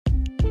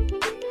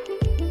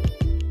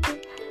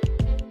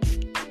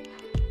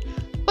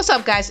What's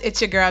up, guys?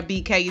 It's your girl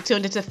BK. You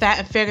tuned into Fat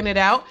and Figuring It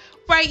Out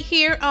right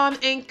here on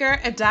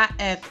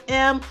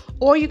Anchor.fm,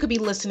 or you could be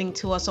listening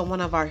to us on one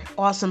of our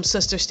awesome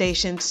sister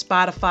stations,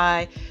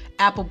 Spotify,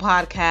 Apple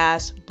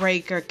Podcasts,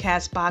 Breaker,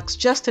 Castbox,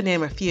 just to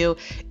name a few.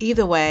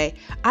 Either way,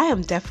 I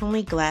am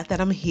definitely glad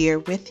that I'm here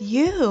with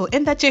you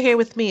and that you're here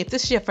with me. If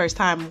this is your first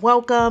time,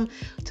 welcome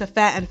to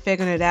Fat and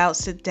Figuring It Out.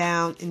 Sit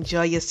down,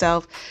 enjoy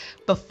yourself.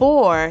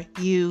 Before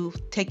you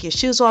take your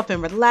shoes off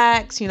and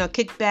relax,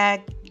 kick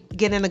back,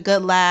 get in a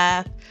good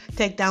laugh,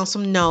 take down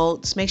some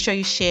notes. Make sure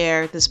you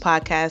share this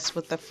podcast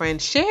with a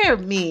friend. Share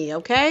me,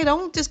 okay?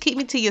 Don't just keep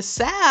me to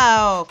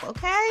yourself,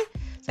 okay?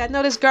 So I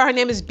know this girl, her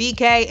name is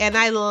BK, and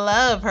I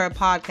love her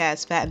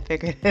podcast, Fat and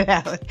Figuring It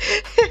Out.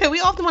 We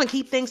often want to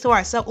keep things to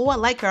ourselves. Oh, I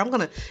like her.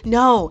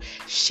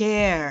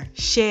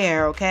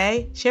 Share,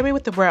 okay? Share me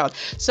with the world.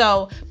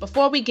 So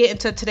before we get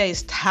into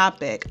today's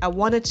topic, I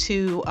wanted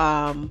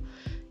to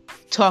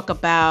talk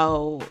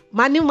about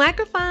my new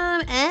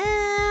microphone.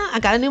 I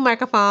got a new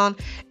microphone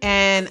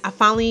and I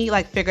finally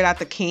figured out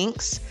the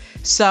kinks.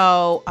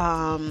 So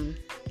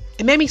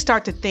it made me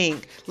start to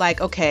think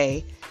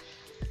okay,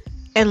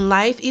 in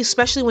life,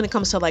 especially when it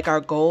comes to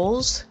our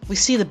goals, we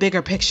see the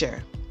bigger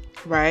picture,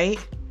 right?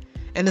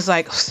 And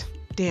it's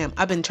damn,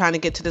 I've been trying to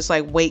get to this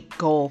weight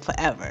goal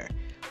forever.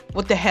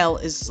 What the hell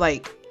is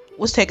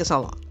what's taking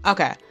so long?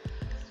 Okay.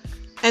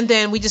 And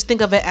then we just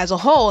think of it as a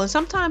whole. And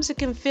sometimes it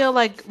can feel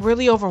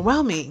really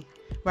overwhelming,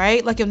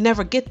 right? You'll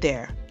never get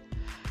there.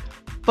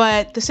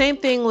 But the same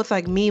thing with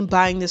me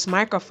buying this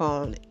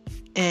microphone.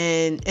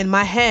 And in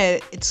my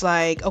head, it's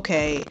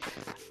okay,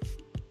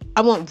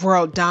 I want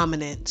world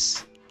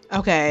dominance.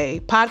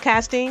 Okay,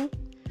 podcasting,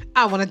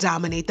 I want to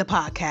dominate the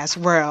podcast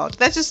world.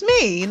 That's just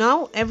me,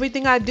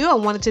 Everything I do, I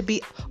want it to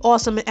be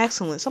awesome and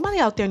excellent. Somebody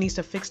out there needs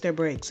to fix their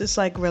brakes. It's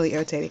really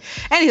irritating.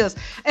 Anyways,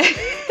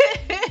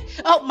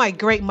 oh, my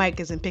great mic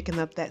isn't picking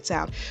up that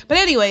sound. But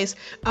anyways,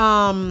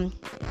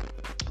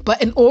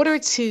 but in order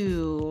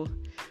to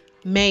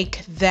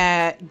make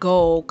that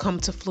goal come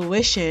to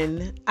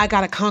fruition, I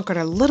got to conquer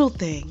the little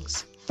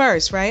things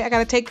first, right? I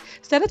got to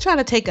instead of trying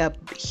to take a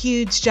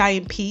huge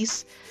giant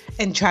piece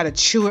and try to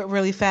chew it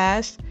really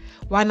fast,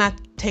 why not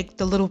take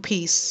the little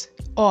piece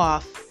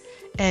off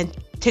and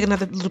take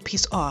another little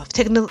piece off,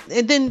 and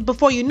then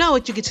before you know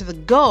it, you get to the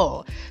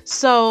goal.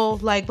 So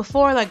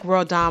before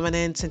world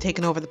dominance and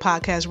taking over the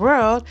podcast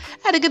world,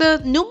 I had to get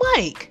a new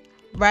mic,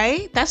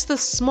 right? That's the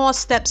small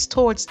steps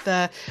towards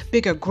the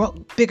bigger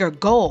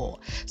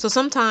goal. So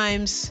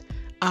sometimes,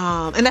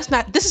 and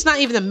this is not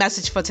even the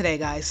message for today,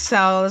 guys.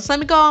 So let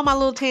me go on my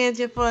little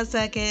tangent for a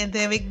second, and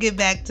then we can get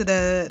back to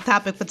the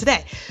topic for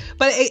today.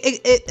 But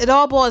it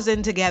all boils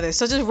in together.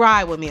 So just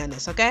ride with me on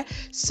this, okay?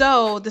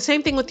 So the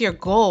same thing with your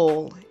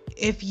goal.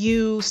 If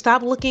you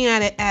stop looking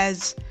at it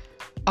as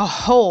a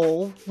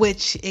whole,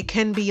 which it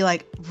can be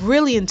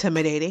really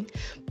intimidating,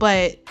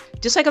 but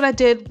just like what I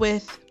did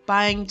with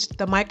buying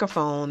the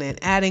microphone and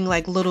adding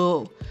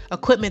little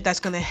equipment that's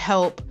going to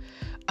help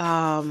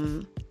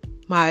my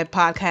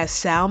podcast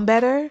sound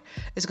better,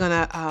 it's going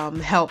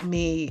to help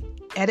me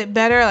edit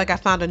better. I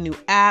found a new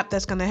app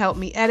that's going to help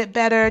me edit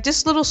better,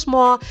 just little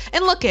small.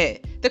 And look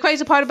at the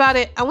crazy part about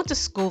it, I went to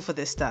school for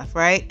this stuff,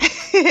 right?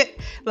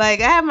 I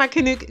have my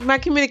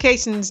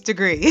communications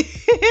degree.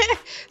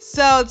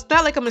 So it's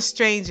not like I'm a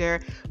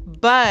stranger,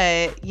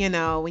 but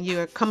when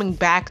you're coming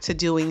back to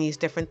doing these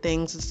different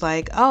things, it's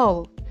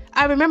oh,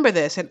 I remember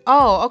this, and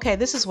oh, okay,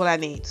 this is what I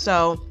need.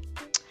 So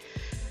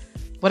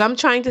what I'm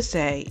trying to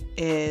say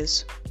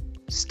is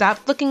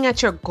stop looking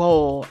at your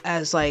goal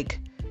as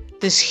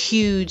this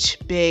huge,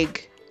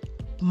 big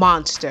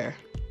monster,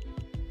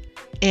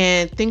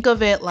 and think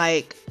of it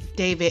like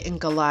David and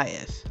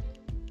Goliath.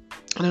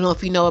 I don't know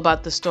if you know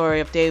about the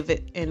story of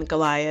David and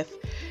Goliath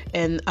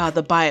in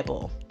the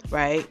Bible,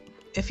 right?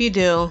 If you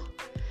do,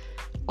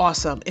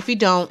 awesome. If you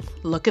don't,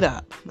 look it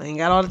up. I ain't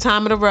got all the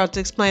time in the world to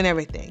explain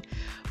everything.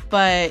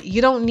 But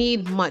you don't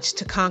need much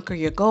to conquer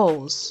your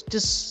goals.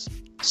 Just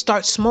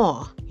start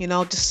small,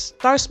 just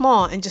start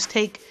small and just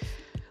take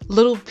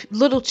little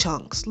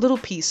chunks, little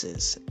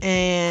pieces,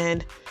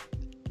 and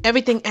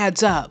everything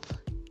adds up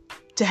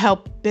to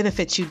help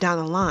benefit you down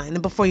the line.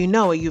 And before you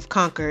know it, you've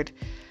conquered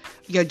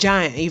your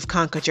giant, you've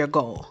conquered your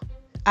goal.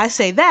 I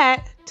say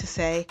that to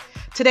say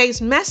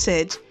today's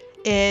message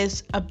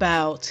is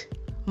about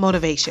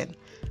motivation.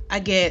 I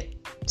get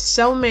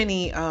so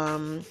many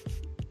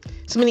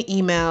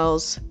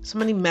emails, so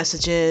many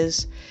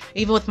messages,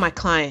 even with my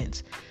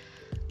clients.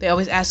 They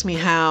always ask me,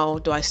 how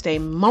do I stay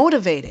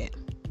motivated?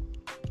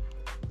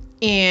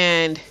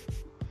 And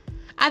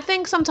I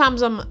think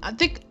sometimes let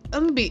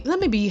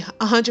me be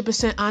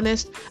 100%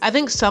 honest. I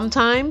think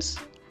sometimes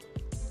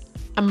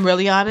I'm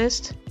really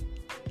honest,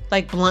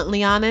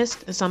 bluntly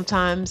honest. And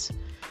sometimes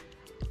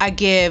I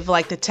give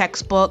the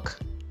textbook,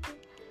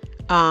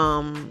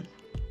 I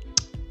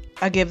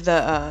give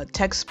the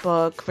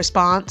textbook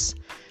response,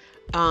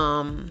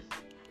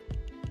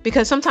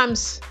 because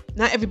sometimes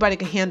not everybody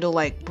can handle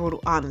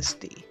brutal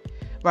honesty,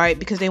 right?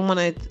 Because they want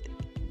to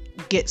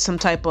get some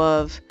type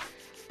of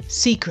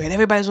secret.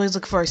 Everybody's always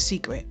looking for a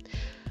secret.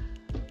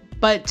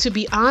 But to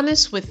be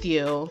honest with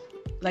you,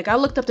 like I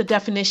looked up the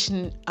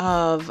definition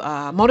of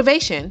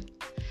motivation,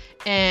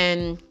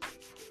 and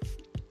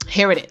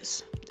here it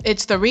is.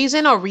 It's the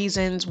reason or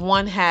reasons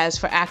one has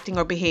for acting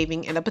or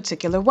behaving in a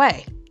particular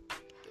way,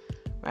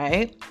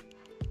 right?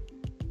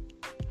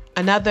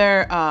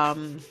 Another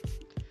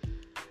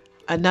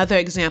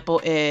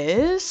example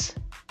is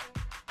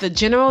the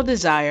general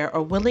desire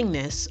or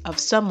willingness of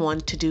someone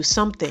to do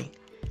something.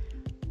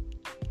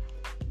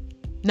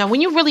 Now,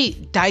 when you really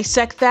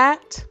dissect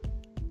that,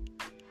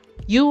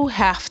 you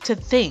have to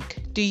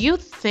think. Do you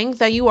think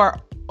that you are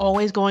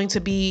always going to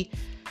be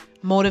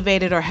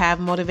motivated or have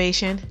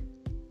motivation?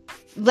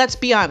 Let's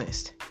be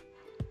honest.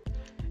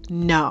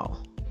 No,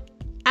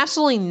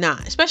 absolutely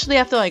not. Especially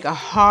after like a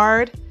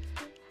hard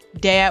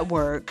day at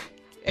work.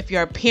 If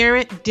you're a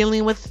parent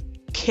dealing with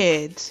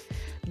kids,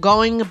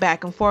 going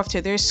back and forth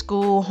to their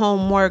school,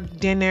 homework,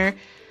 dinner.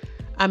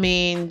 I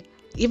mean,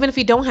 even if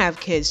you don't have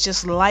kids,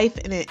 just life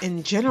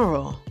in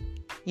general,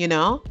 you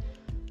know,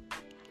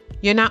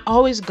 you're not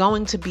always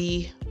going to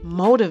be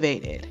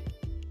motivated.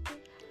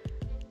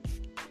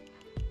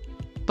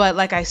 But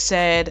like I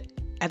said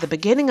at the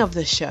beginning of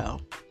the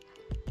show,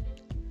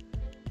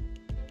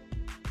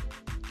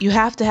 you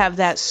have to have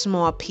that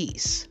small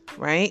piece,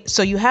 right?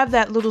 So you have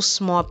that little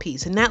small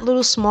piece, and that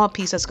little small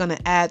piece that's going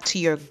to add to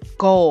your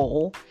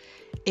goal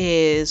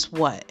is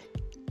what?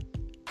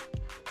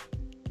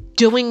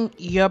 Doing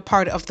your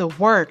part of the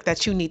work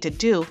that you need to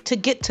do to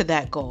get to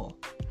that goal.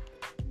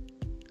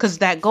 Because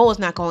that goal is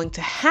not going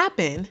to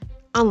happen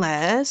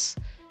unless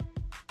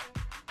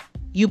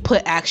you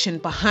put action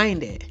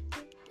behind it.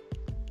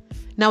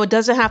 Now, it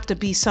doesn't have to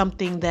be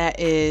something that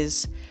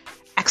is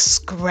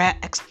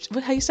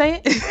how you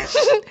say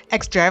it?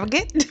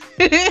 Extravagant.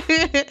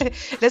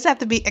 It doesn't have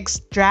to be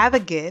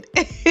extravagant.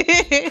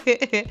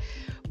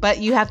 But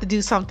you have to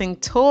do something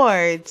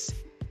towards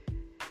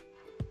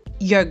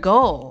your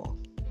goal.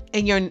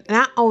 And you're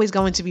not always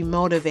going to be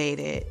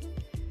motivated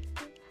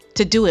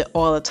to do it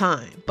all the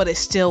time, but it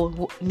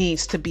still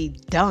needs to be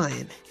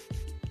done.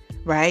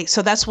 Right?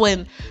 So that's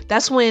when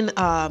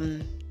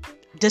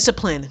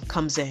discipline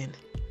comes in.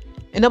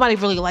 And nobody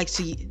really likes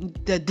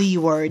the D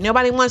word.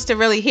 Nobody wants to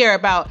really hear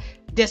about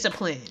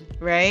discipline,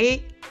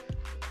 right?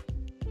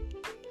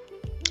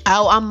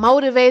 Oh, I'm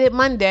motivated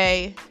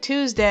Monday,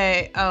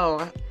 Tuesday.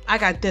 Oh, I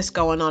got this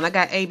going on. I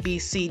got A, B,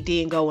 C,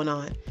 D going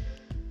on.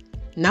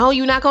 No,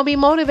 you're not going to be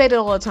motivated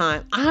all the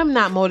time. I'm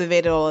not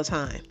motivated all the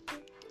time.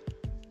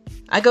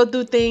 I go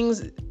through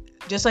things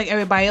just like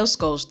everybody else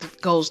goes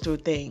through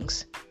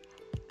things.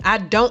 I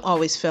don't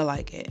always feel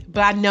like it,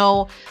 but I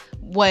know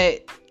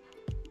what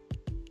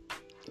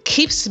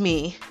keeps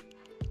me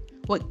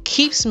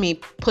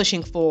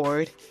pushing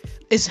forward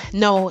is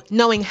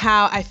knowing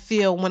how I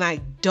feel when I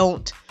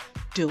don't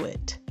do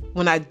it,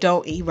 when I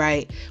don't eat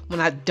right, when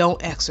I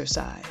don't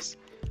exercise,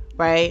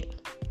 right?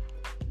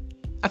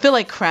 I feel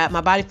like crap.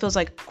 My body feels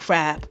like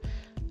crap.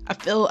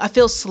 I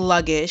feel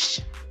sluggish.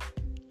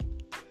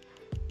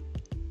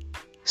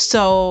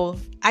 So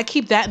I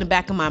keep that in the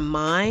back of my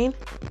mind.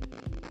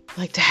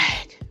 Like,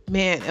 dang,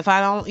 man, if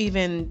I don't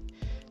even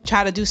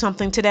try to do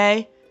something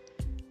today,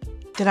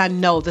 then I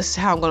know this is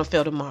how I'm going to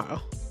feel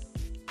tomorrow.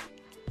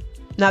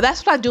 Now,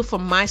 that's what I do for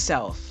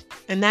myself.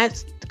 And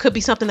that could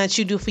be something that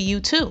you do for you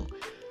too.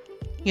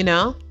 You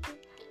know?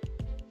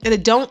 And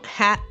it don't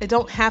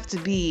have to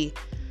be,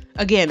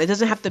 again, it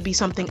doesn't have to be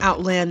something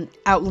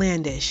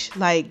outlandish,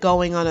 like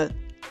going on a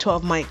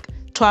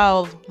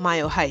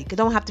 12-mile hike. It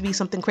don't have to be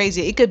something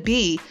crazy. It could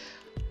be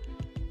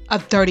a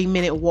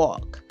 30-minute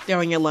walk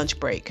during your lunch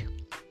break.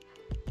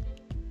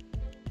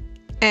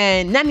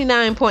 And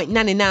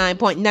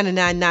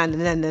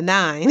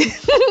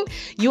 99.99.99999,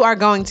 you're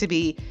going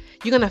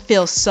to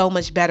feel so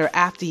much better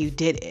after you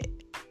did it.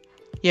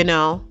 You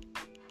know?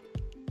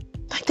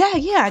 Like that,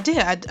 yeah, I did.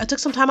 I took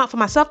some time out for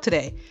myself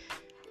today.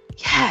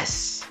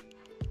 Yes.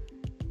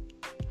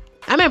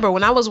 I remember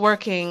when I was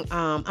working,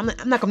 I'm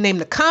not going to name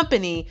the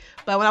company,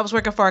 but when I was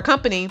working for a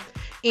company,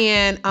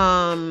 and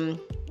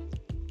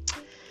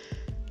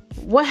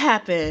what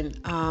happened?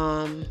 What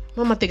am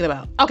I thinking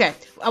about? Okay,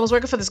 I was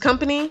working for this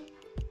company,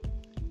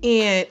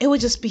 and it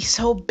would just be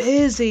so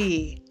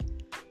busy.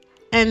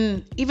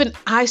 And even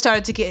I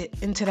started to get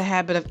into the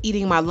habit of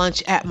eating my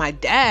lunch at my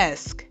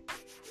desk.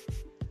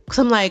 Because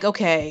I'm like,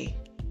 okay,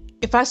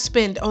 if I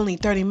spend only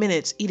 30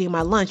 minutes eating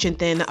my lunch and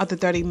then the other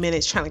 30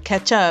 minutes trying to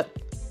catch up,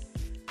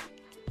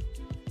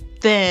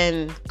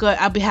 then good,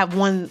 I'll have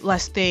one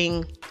less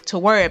thing to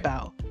worry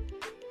about.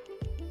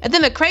 And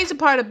then the crazy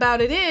part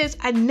about it is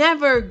I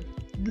never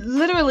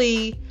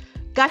literally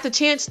got the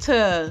chance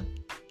to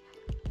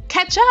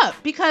catch up,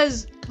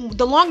 because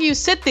the longer you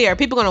sit there,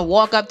 people are going to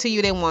walk up to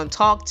you. They want to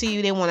talk to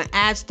you. They want to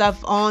add stuff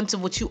on to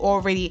what you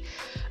already.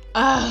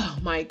 Oh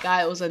my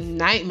God, it was a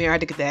nightmare. I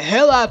had to get the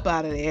hell up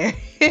out of there.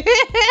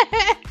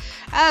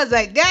 I was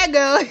like, gotta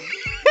go.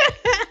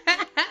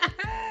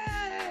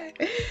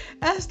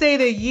 I stayed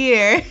a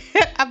year.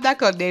 I'm not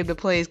going to name the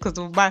place because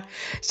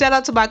shout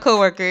out to my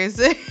coworkers.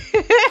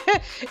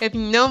 If you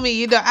know me,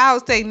 you know I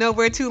don't stay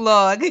nowhere too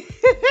long.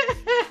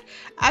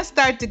 I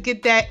start to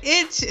get that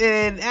itch,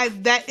 and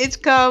that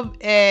itch come,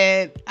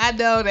 and I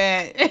know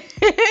that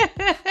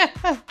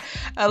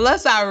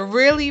unless I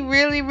really,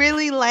 really,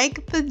 really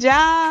like the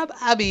job,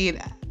 I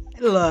mean,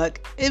 look,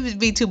 it would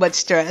be too much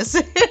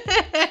stress.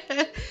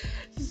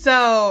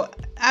 So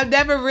I've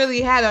never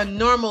really had a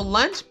normal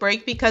lunch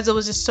break because it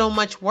was just so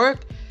much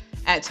work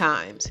at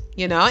times,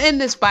 and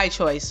it's by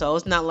choice. So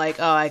it's not like,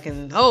 I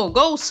can,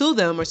 go sue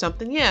them or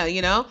something.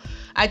 Yeah,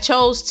 I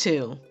chose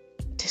to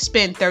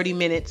spend 30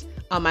 minutes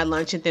on my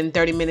lunch and then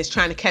 30 minutes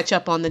trying to catch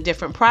up on the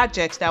different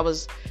projects that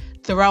was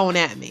thrown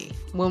at me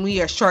when we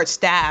are short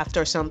staffed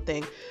or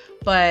something.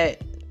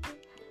 But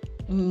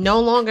no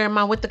longer am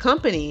I with the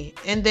company.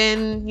 And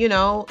then,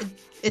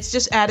 it's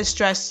just added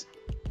stress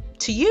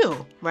to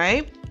you,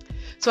 right?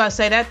 So I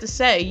say that to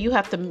say you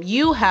have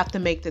to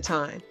make the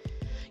time.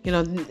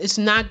 It's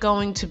not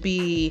going to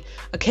be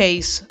a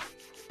case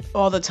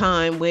all the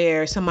time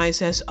where somebody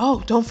says,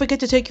 don't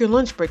forget to take your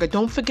lunch break, or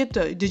don't forget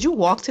did you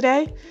walk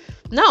today?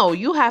 No,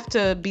 you have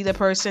to be the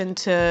person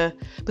to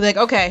be like,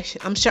 okay,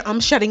 I'm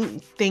shutting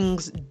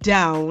things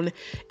down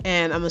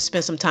and I'm going to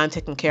spend some time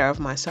taking care of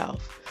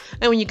myself.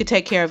 And when you can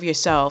take care of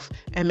yourself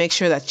and make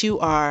sure that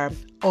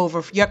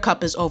your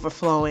cup is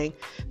overflowing,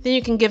 then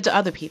you can give to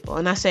other people.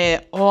 And I say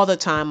it all the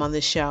time on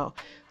this show.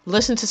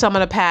 Listen to some of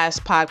the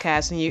past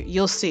podcasts and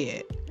you'll see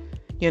it.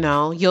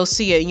 You'll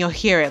see it and you'll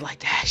hear it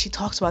like, she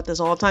talks about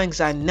this all the time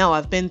because I know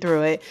I've been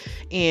through it.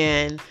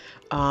 And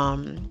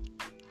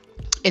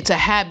it's a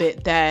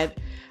habit that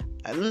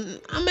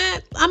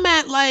I'm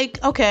at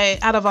like, okay,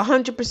 out of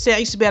 100%, I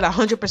used to be at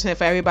 100%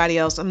 for everybody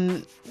else.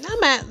 I'm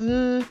at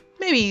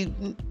maybe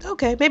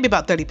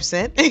about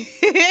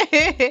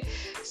 30%.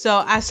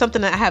 So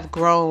something that I have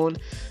grown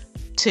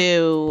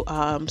to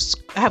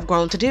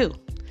do,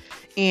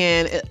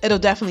 and it'll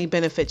definitely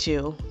benefit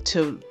you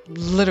to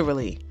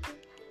literally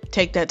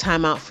take that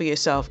time out for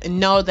yourself and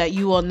know that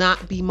you will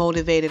not be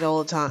motivated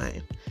all the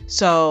time.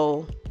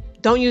 So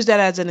don't use that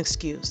as an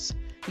excuse.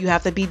 You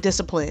have to be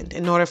disciplined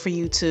in order for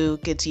you to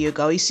get to your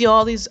goal. You see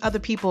all these other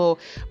people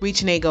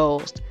reaching their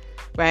goals,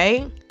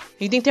 right?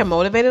 You think they're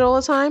motivated all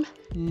the time?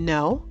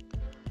 No.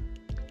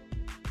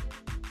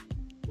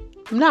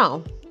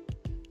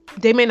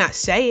 They may not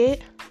say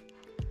it,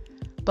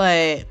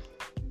 but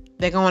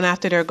they're going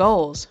after their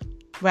goals,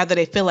 whether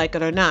they feel like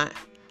it or not.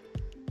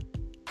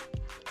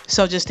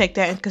 So just take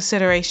that in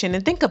consideration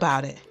and think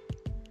about it.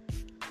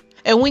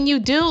 And when you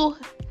do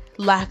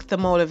lack the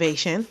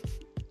motivation,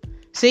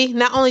 see,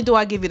 not only do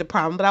I give you the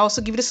problem, but I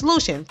also give you the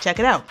solution. Check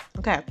it out.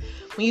 Okay.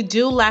 When you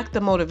do lack the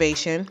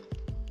motivation,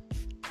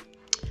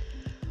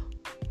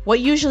 what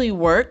usually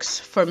works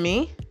for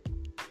me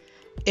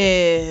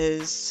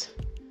is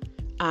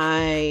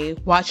I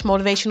watch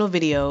motivational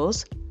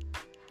videos,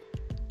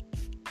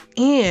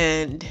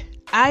 and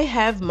I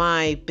have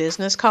my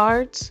business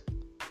cards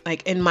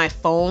like in my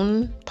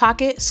phone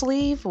pocket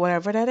sleeve,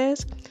 whatever that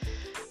is,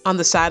 on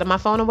the side of my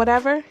phone or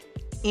whatever.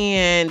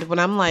 And when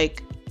I'm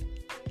like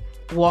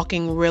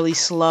walking really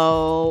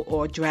slow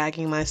or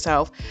dragging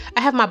myself,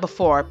 I have my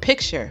before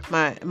picture,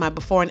 my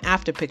before and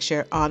after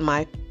picture on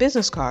my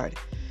business card.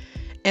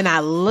 And I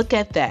look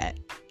at that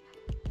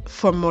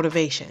for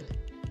motivation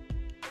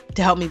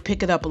to help me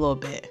pick it up a little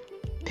bit.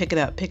 Pick it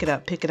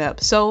up.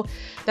 So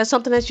that's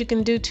something that you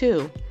can do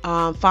too.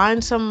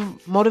 Find some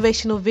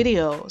motivational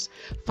videos.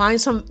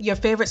 Find your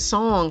favorite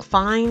song.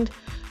 Find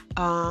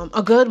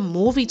a good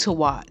movie to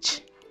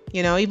watch.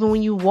 Even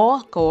when you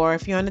walk, or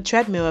if you're on a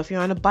treadmill, if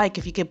you're on a bike,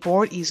 if you get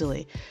bored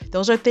easily.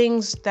 Those are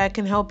things that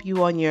can help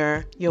you on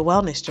your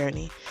wellness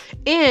journey.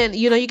 And,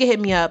 you can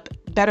hit me up,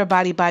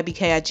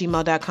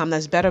 betterbodybybk@gmail.com.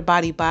 That's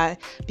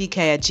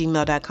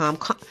betterbodybybk@gmail.com.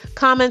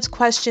 Comments,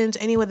 questions,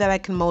 anywhere that I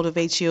can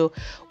motivate you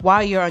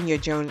while you're on your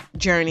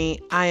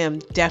journey. I am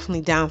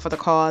definitely down for the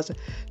cause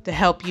to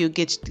help you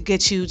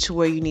get you to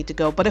where you need to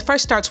go. But it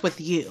first starts with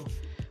you,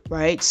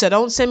 right? So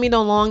don't send me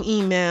no long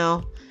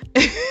email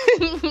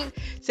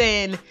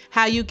saying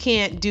how you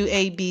can't do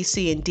A, B,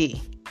 C, and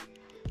D.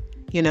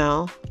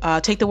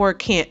 Take the word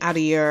can't out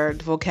of your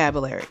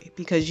vocabulary,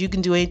 because you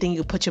can do anything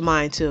you put your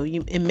mind to.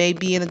 It may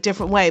be in a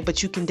different way,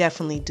 but you can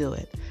definitely do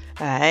it.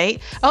 All right.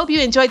 I hope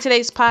you enjoyed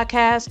today's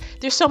podcast.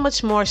 There's so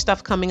much more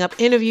stuff coming up.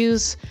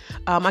 Interviews.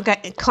 I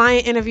got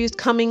client interviews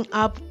coming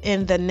up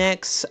in the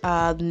next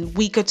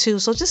week or two.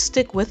 So just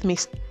stick with me.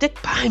 Stick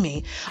by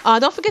me.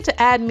 Don't forget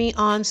to add me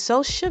on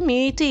social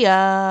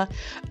media.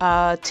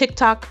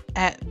 TikTok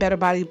at Better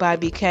Body by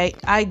BK.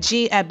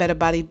 IG at Better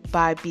Body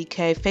by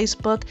BK.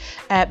 Facebook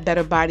at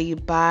Better Body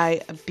by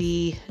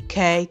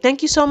BK.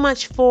 Thank you so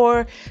much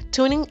for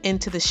tuning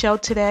into the show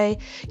today.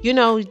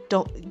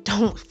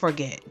 Don't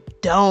forget.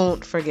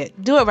 Don't forget.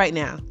 Do it right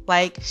now.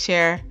 Like,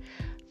 share,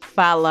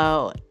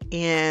 follow,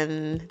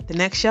 and the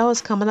next show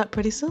is coming up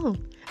pretty soon.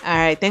 All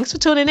right. Thanks for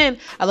tuning in.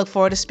 I look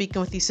forward to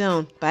speaking with you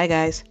soon. Bye,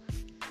 guys.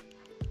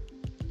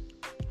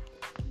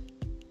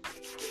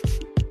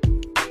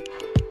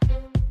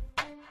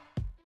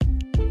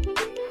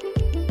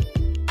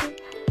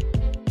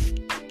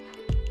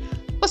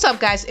 What's up,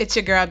 guys? It's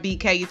your girl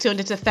BK. You tuned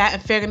into Fat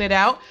and Figuring It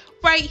Out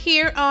right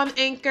here on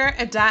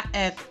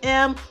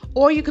Anchor.fm,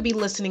 or you could be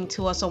listening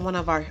to us on one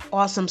of our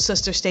awesome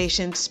sister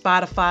stations,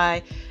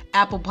 Spotify,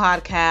 Apple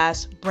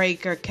Podcasts,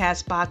 Breaker,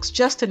 Castbox,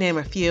 just to name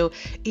a few.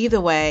 Either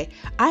way,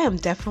 I am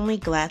definitely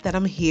glad that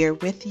I'm here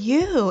with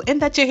you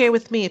and that you're here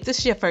with me. If this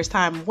is your first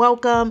time,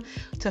 welcome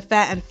to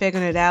Fat and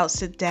Figuring It Out.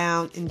 Sit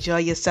down, enjoy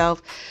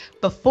yourself.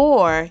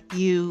 Before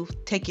you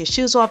take your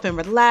shoes off and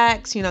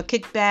relax,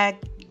 kick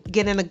back,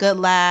 get in a good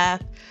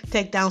laugh,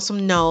 take down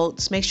some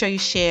notes. Make sure you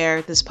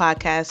share this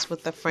podcast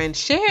with a friend.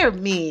 Share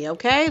me,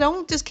 okay?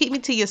 Don't just keep me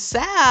to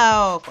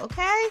yourself,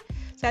 okay?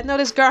 So I know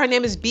this girl, her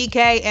name is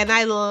BK, and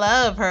I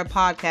love her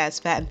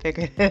podcast, Fat and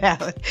Figuring It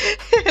Out.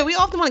 We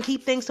often want to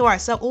keep things to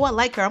ourselves. Oh, I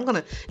like her.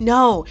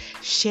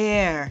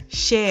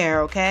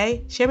 Share,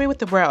 okay? Share me with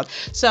the world.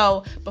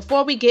 So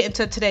before we get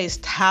into today's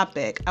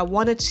topic, I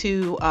wanted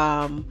to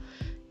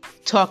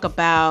talk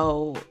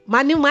about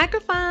my new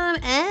microphone.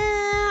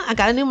 I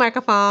got a new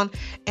microphone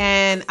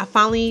and I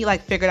finally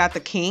figured out the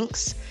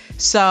kinks.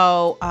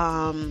 So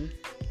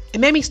it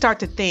made me start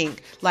to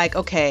think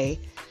okay,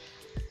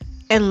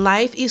 in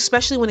life,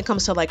 especially when it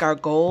comes to our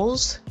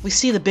goals, we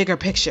see the bigger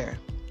picture,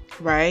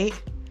 right?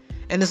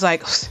 And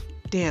it's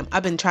damn,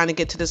 I've been trying to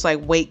get to this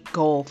weight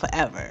goal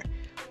forever.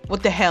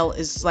 What the hell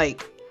is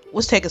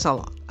what's taking so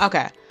long?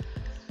 Okay.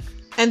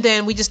 And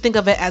then we just think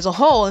of it as a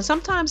whole. And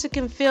sometimes it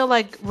can feel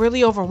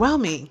really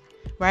overwhelming,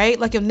 right?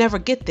 You'll never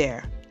get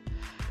there.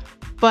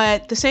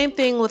 But the same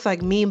thing with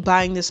me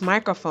buying this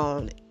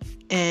microphone.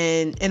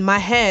 And in my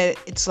head,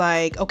 it's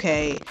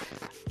okay,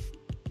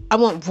 I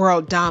want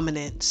world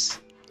dominance.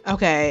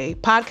 Okay,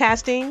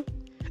 podcasting,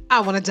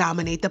 I want to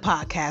dominate the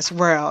podcast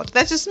world.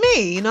 That's just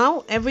me,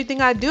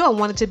 Everything I do, I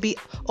want it to be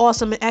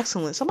awesome and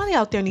excellent. Somebody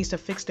out there needs to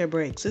fix their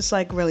brakes. It's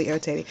really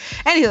irritating.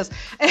 Anyways,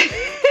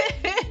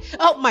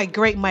 oh, my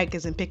great mic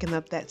isn't picking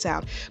up that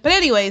sound. But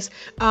anyways,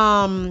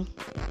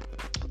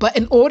 but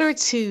in order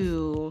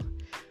to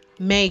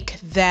make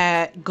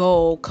that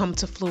goal come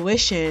to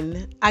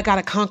fruition, I got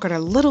to conquer the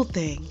little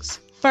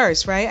things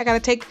first, right? I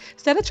got to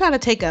instead of trying to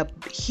take a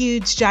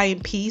huge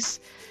giant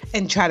piece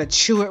and try to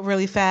chew it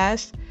really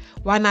fast,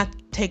 why not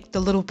take the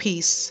little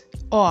piece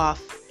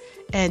off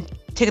and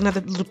take another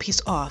little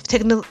piece off,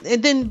 and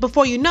then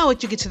before you know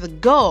it, you get to the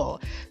goal.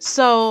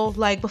 So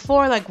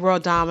before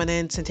world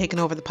dominance and taking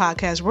over the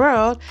podcast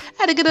world,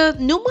 I had to get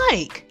a new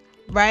mic,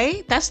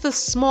 right? That's the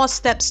small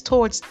steps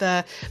towards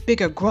the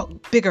bigger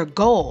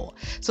goal.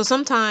 So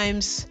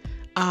sometimes,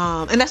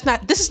 and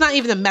this is not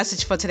even the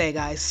message for today,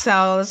 guys.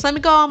 So let me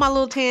go on my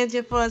little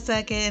tangent for a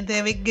second, and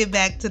then we can get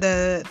back to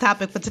the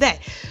topic for today.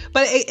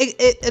 But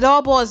it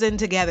all boils in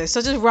together.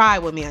 So just ride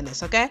with me on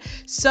this, okay?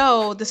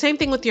 So the same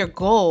thing with your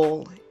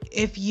goal.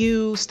 If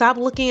you stop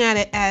looking at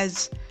it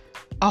as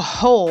a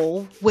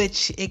whole,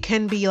 which it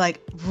can be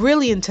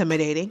really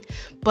intimidating,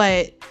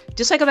 but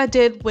just like what I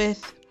did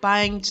with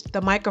buying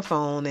the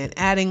microphone and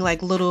adding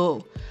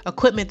little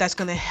equipment that's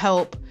going to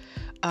help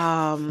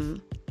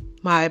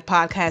my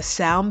podcast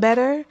sound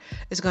better,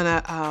 it's going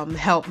to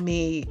help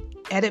me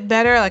edit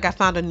better. I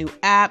found a new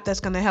app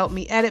that's going to help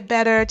me edit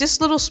better, just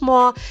little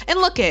small. And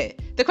look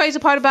the crazy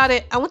part about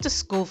it, I went to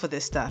school for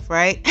this stuff,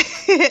 right?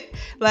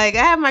 I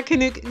have my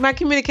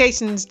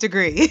communications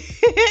degree.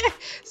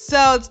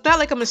 So it's not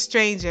like I'm a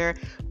stranger,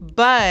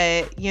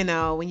 but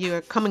when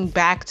you're coming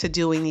back to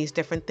doing these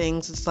different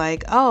things, it's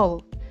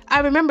oh,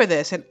 I remember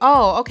this, and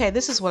oh, okay,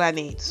 this is what I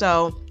need.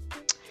 So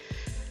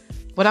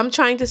what I'm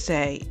trying to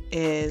say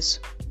is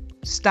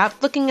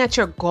stop looking at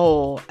your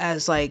goal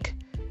as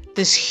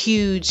this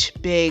huge,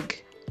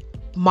 big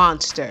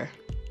monster,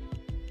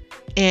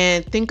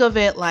 and think of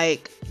it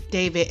like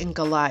David and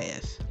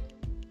Goliath.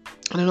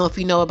 I don't know if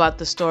you know about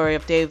the story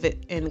of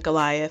David and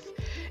Goliath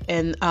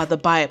in the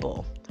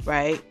Bible,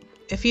 right?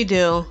 If you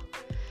do,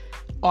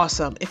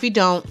 awesome. If you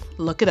don't,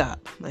 look it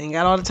up. I ain't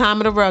got all the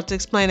time in the world to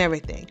explain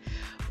everything.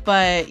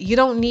 But you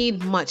don't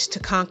need much to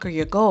conquer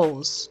your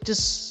goals.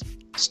 Just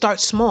start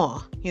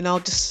small,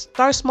 just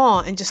start small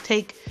and just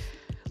take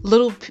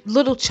little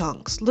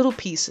chunks, little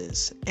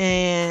pieces,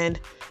 and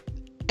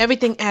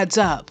everything adds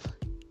up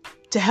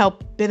to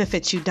help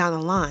benefit you down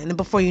the line. And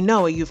before you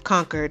know it, you've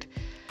conquered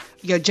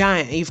your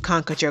giant, you've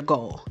conquered your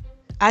goal.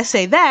 I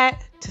say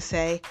that to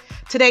say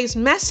today's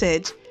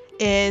message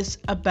is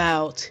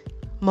about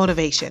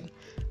motivation.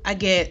 I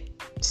get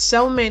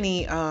so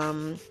many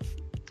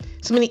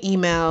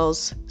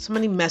emails, so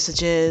many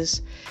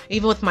messages,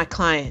 even with my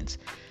clients.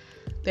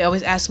 They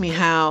always ask me,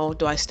 how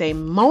do I stay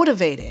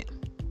motivated?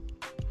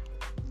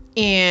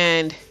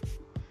 And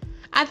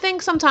I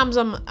think sometimes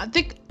let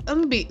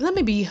me be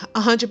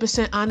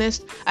 100%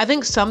 honest. I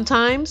think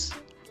sometimes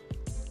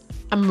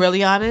I'm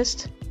really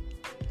honest,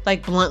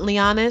 bluntly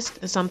honest.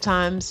 And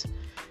sometimes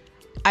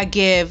I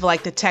give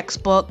the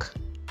textbook,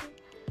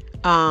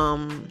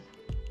 I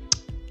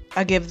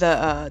give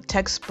the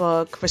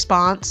textbook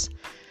response,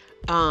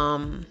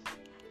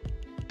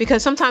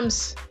 because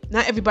sometimes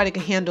not everybody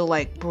can handle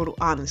brutal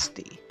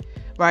honesty,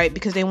 right?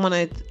 Because they want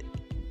to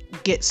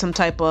get some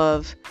type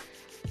of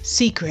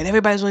secret.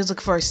 Everybody's always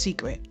looking for a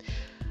secret.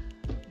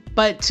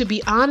 But to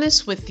be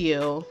honest with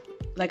you,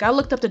 like I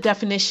looked up the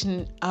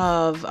definition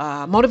of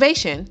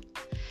motivation,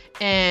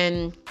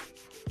 and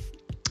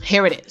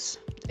here it is.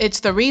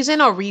 It's the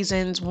reason or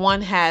reasons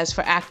one has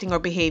for acting or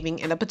behaving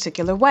in a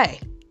particular way,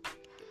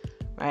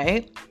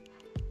 right?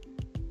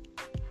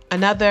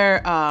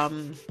 Another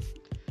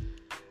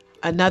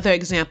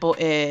example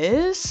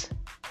is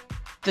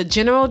the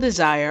general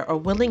desire or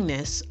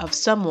willingness of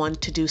someone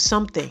to do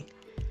something.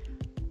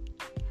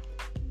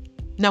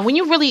 Now, when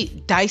you really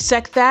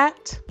dissect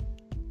that,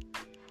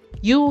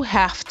 you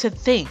have to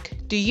think.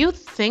 Do you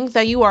think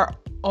that you are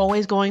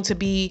always going to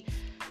be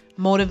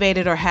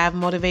motivated or have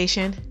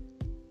motivation?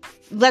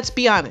 Let's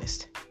be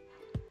honest.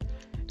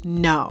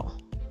 No,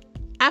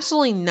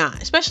 absolutely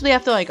not. Especially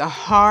after like a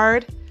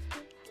hard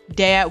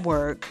day at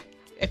work.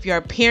 If you're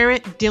a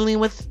parent dealing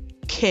with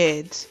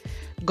kids,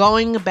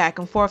 going back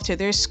and forth to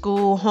their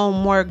school,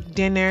 homework,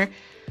 dinner.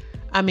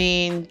 I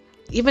mean,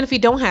 even if you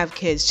don't have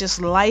kids, just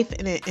life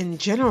in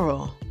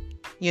general,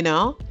 you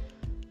know?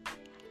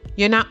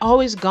 You're not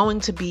always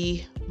going to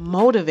be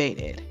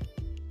motivated.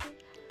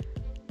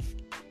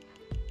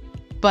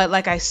 But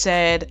like I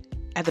said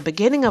at the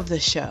beginning of the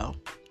show,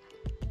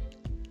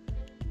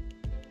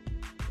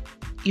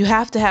 you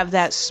have to have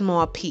that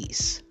small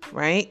piece,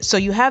 right? So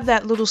you have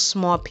that little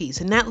small piece,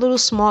 and that little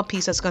small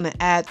piece that's going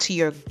to add to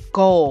your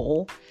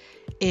goal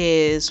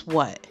is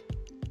what?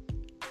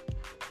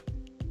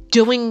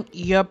 Doing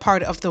your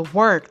part of the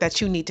work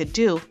that you need to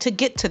do to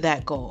get to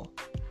that goal.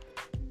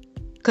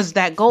 Because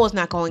that goal is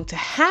not going to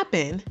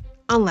happen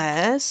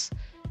unless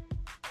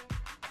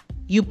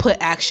you put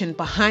action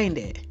behind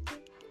it.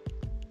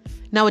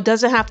 Now, it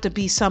doesn't have to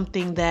be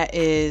something that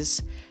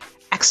is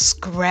how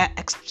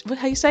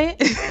you say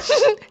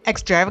it?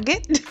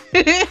 Extravagant.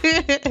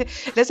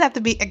 It doesn't have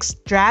to be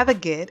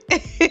extravagant.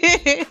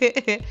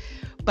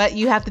 But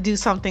you have to do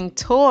something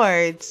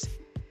towards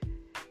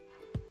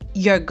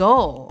your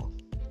goal.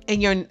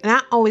 And you're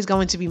not always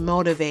going to be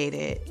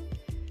motivated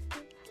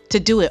to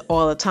do it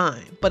all the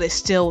time, but it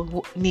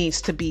still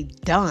needs to be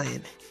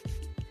done,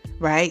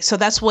 right? So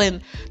that's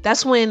when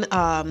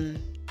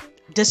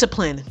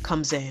discipline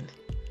comes in.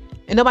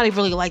 And nobody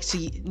really likes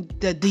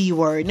the D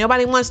word.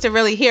 Nobody wants to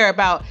really hear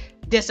about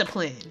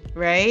discipline,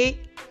 right?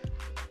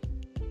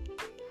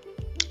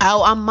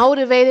 Oh, I'm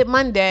motivated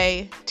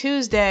Monday,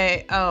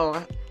 Tuesday.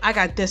 Oh, I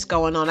got this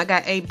going on. I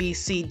got A, B,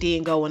 C, D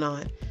going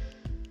on.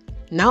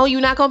 No,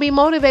 you're not going to be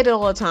motivated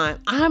all the time.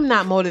 I'm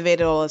not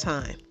motivated all the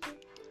time.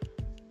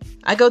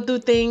 I go through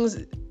things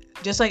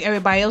just like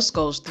everybody else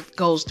goes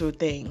through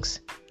things.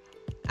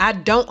 I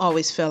don't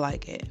always feel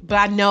like it, but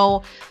I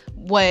know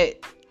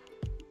what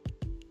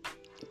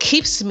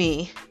keeps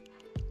me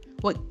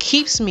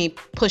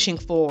pushing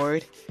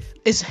forward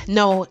is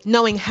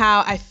knowing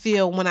how I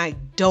feel when I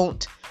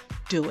don't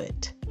do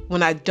it,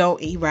 when I don't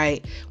eat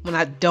right, when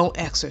I don't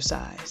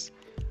exercise,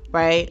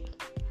 right?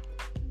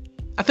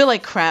 I feel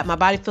like crap. My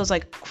body feels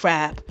like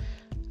crap.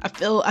 I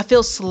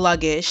feel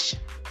sluggish.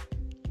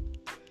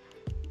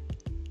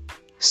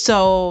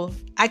 So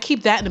I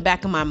keep that in the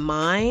back of my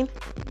mind.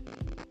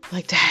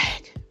 Like,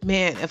 dang,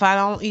 man, if I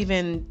don't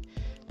even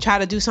try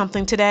to do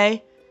something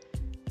today,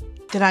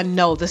 then I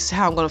know this is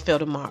how I'm going to feel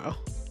tomorrow.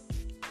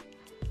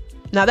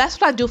 Now,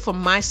 that's what I do for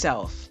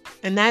myself.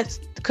 And that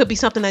could be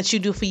something that you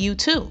do for you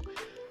too.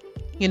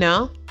 You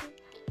know?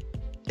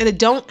 And it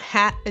don't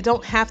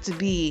have to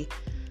be,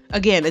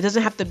 again, it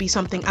doesn't have to be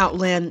something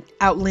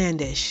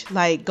outlandish,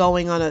 like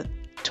going on a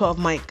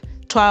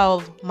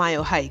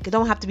 12-mile hike. It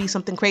don't have to be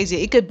something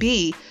crazy. It could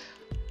be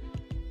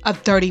a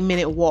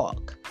 30-minute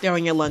walk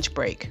during your lunch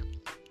break.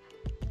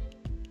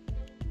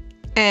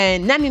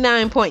 And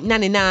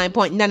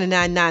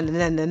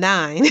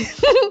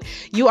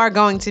 99.99.99999 you're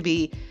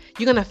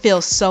going to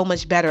feel so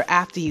much better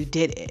after you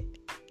did it.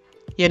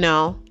 You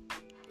know?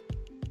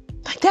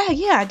 Like that,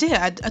 yeah, I did.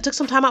 I took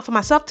some time out for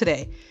myself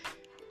today.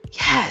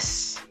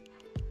 Yes.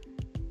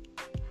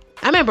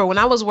 I remember when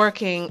I was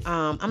working,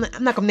 I'm not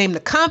going to name the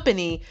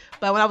company,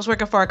 but when I was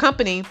working for a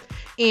company,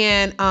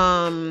 and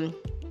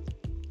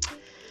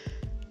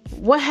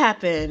what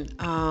happened?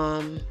 What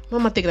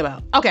am I thinking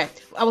about? Okay,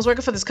 I was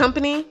working for this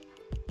company,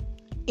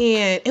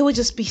 and it would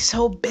just be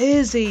so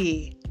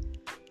busy.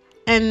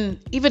 And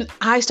even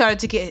I started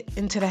to get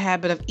into the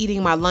habit of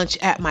eating my lunch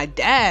at my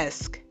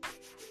desk.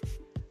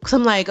 Because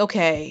I'm like,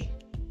 okay,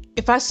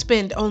 if I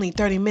spend only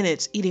 30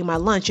 minutes eating my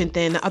lunch and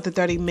then the other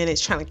 30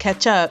 minutes trying to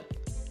catch up,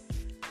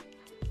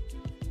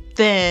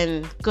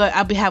 then good,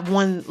 I'll have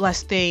one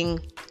less thing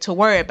to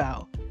worry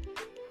about.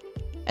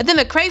 And then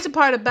the crazy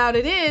part about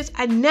it is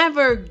I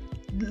never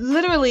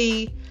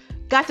literally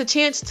got the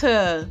chance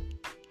to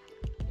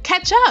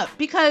catch up,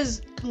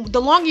 because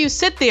the longer you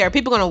sit there,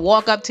 people are going to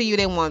walk up to you.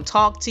 They want to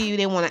talk to you.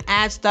 They want to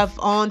add stuff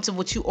on to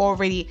what you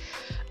already.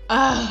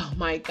 Oh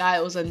my God,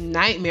 it was a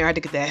nightmare. I had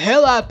to get the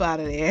hell up out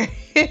of there.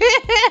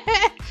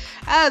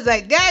 I was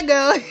like, gotta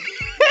go.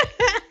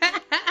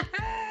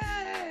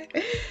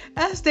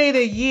 I stayed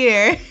a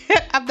year.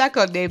 I'm not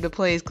going to name the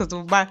place because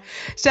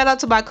shout out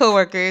to my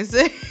coworkers.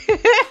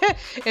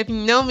 If you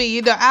know me,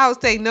 you know I don't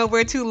stay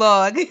nowhere too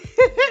long.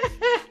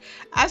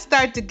 I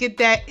start to get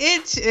that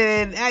itch,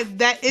 and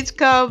that itch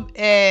come,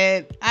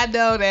 and I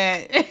know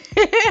that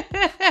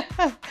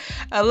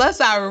unless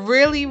I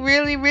really,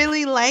 really,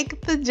 really like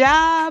the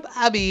job,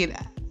 I mean,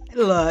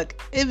 look,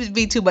 it would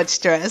be too much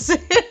stress.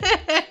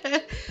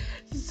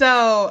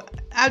 So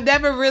I've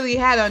never really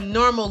had a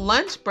normal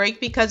lunch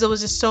break because it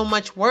was just so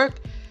much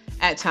work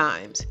at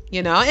times,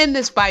 and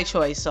it's by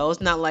choice. So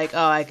it's not like,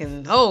 I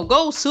can,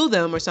 go sue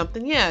them or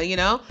something.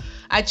 Yeah,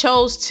 I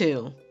chose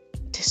to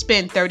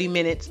spend 30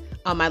 minutes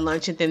on my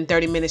lunch and then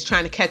 30 minutes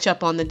trying to catch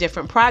up on the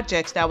different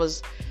projects that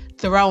was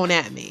thrown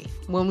at me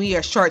when we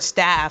are short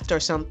staffed or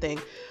something.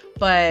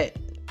 But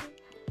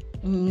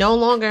no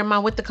longer am I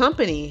with the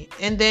company.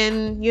 And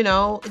then,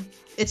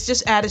 it's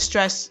just added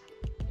stress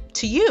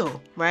to you,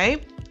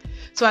 right?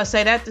 So I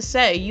say that to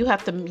say you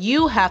have to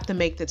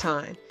make the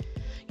time.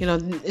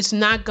 It's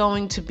not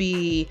going to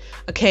be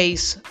a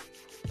case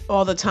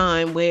all the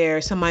time where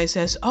somebody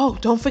says, "Oh,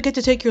 don't forget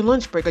to take your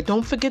lunch break," or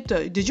 "Don't forget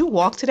did you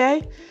walk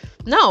today?"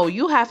 No,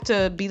 you have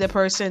to be the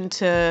person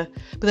to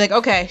be like,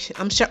 "Okay,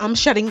 I'm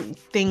shutting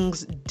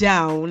things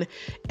down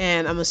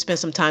and I'm going to spend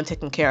some time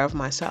taking care of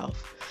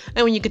myself."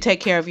 And when you can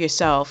take care of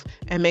yourself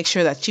and make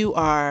sure that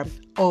your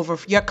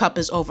cup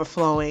is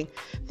overflowing,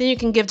 then you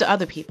can give to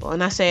other people.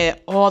 And I say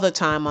it all the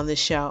time on this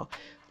show.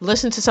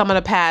 Listen to some of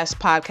the past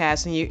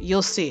podcasts and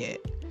you'll see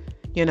it.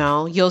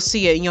 You'll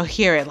see it and you'll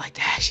hear it like,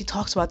 she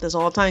talks about this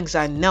all the time because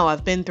I know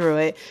I've been through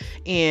it.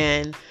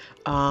 And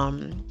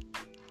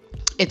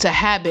it's a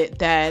habit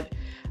that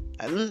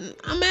I'm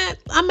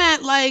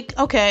at like,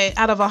 okay,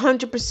 out of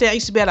 100%, I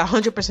used to be at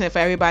 100% for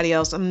everybody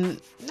else. I'm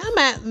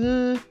at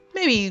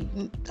maybe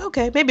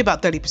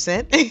about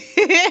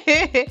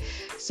 30%.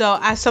 So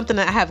something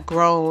that I have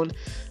grown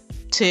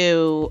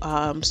to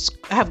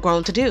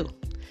do.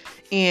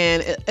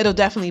 And it'll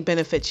definitely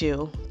benefit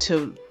you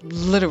to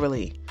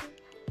literally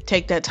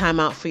take that time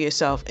out for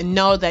yourself and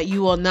know that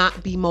you will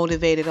not be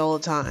motivated all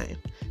the time.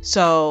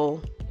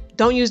 So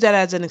don't use that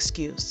as an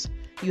excuse.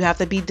 You have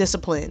to be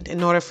disciplined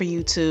in order for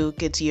you to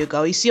get to your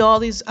goal. You see all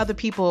these other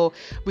people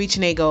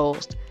reaching their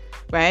goals,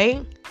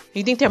 right?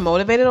 You think they're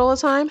motivated all the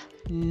time?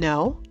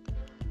 No.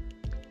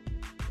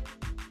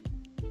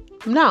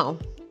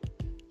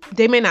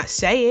 They may not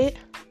say it,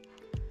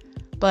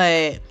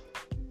 but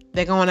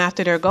they're going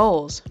after their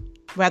goals,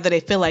 whether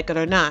they feel like it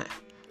or not.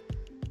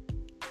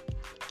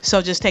 So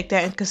just take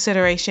that in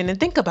consideration and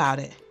think about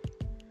it.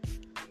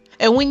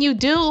 And when you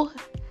do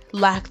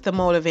lack the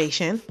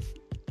motivation,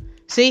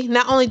 see,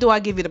 not only do I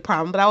give you the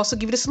problem, but I also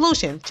give you the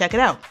solution. Check it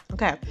out.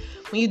 Okay.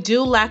 When you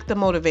do lack the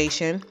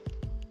motivation,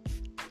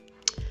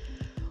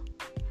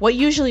 what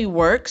usually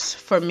works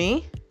for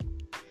me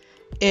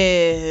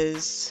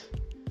is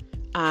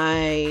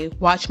I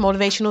watch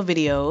motivational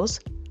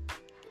videos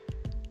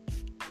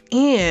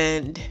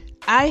and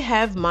I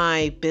have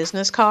my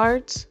business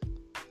cards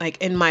like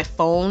in my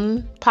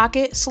phone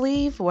pocket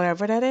sleeve,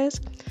 whatever that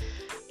is,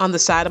 on the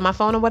side of my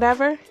phone or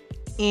whatever.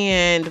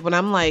 And when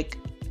I'm like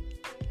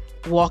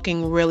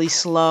walking really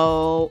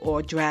slow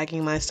or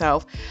dragging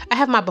myself, I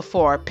have my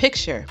before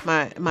picture,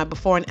 my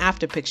before and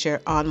after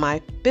picture on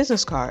my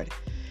business card.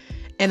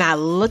 And I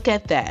look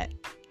at that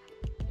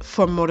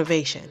for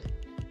motivation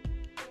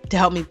to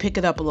help me pick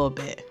it up a little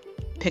bit.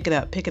 Pick it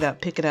up.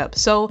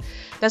 So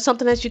that's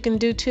something that you can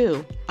do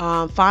too.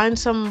 Find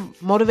some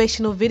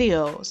motivational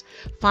videos.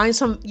 Find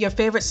your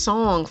favorite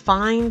song.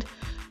 Find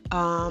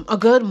a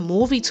good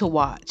movie to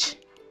watch.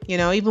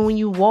 Even when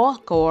you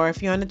walk or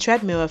if you're on a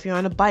treadmill, if you're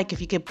on a bike,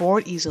 if you get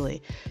bored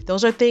easily.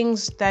 Those are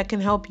things that can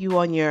help you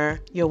on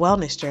your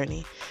wellness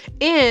journey.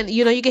 And,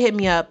 you can hit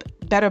me up,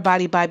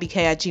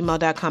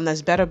 betterbodybybk@gmail.com.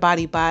 That's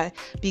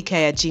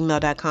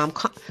betterbodybybk@gmail.com.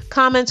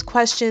 Comments,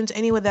 questions,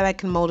 any way that I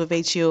can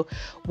motivate you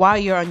while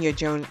you're on your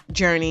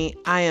journey.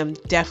 I am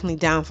definitely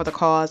down for the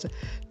cause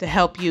to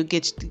help you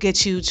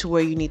get you to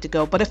where you need to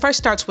go. But it first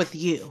starts with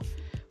you,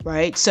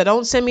 right? So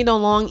don't send me no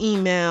long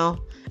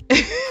email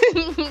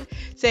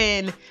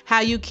saying how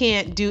you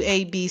can't do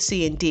A, B,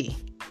 C, and D.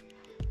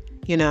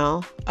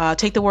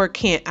 Take the word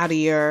can't out of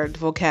your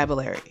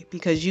vocabulary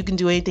because you can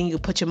do anything you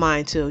put your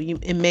mind to.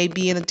 It may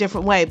be in a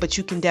different way, but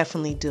you can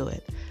definitely do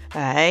it.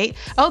 All right.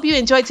 I hope you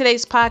enjoyed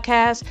today's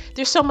podcast.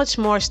 There's so much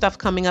more stuff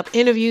coming up.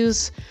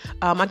 Interviews.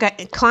 I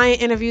got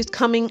client interviews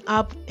coming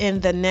up in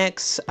the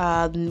next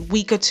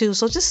week or two.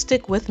 So just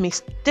stick with me.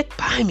 Stick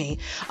by me.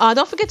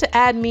 Don't forget to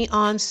add me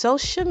on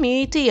social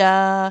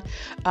media.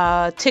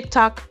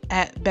 TikTok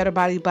at Better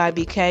Body by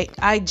BK.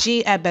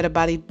 IG at Better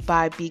Body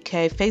by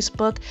BK.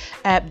 Facebook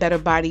at Better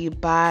Body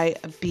by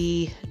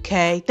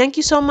BK. Thank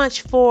you so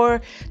much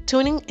for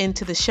tuning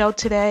into the show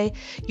today.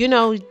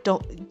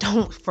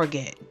 Don't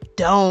forget.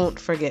 Don't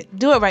forget.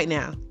 Do it right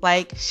now.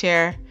 Like,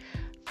 share,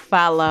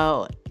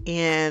 follow,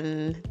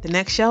 and the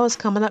next show is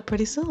coming up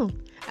pretty soon.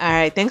 All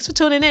right. Thanks for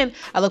tuning in.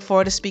 I look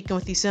forward to speaking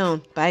with you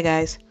soon. Bye,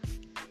 guys.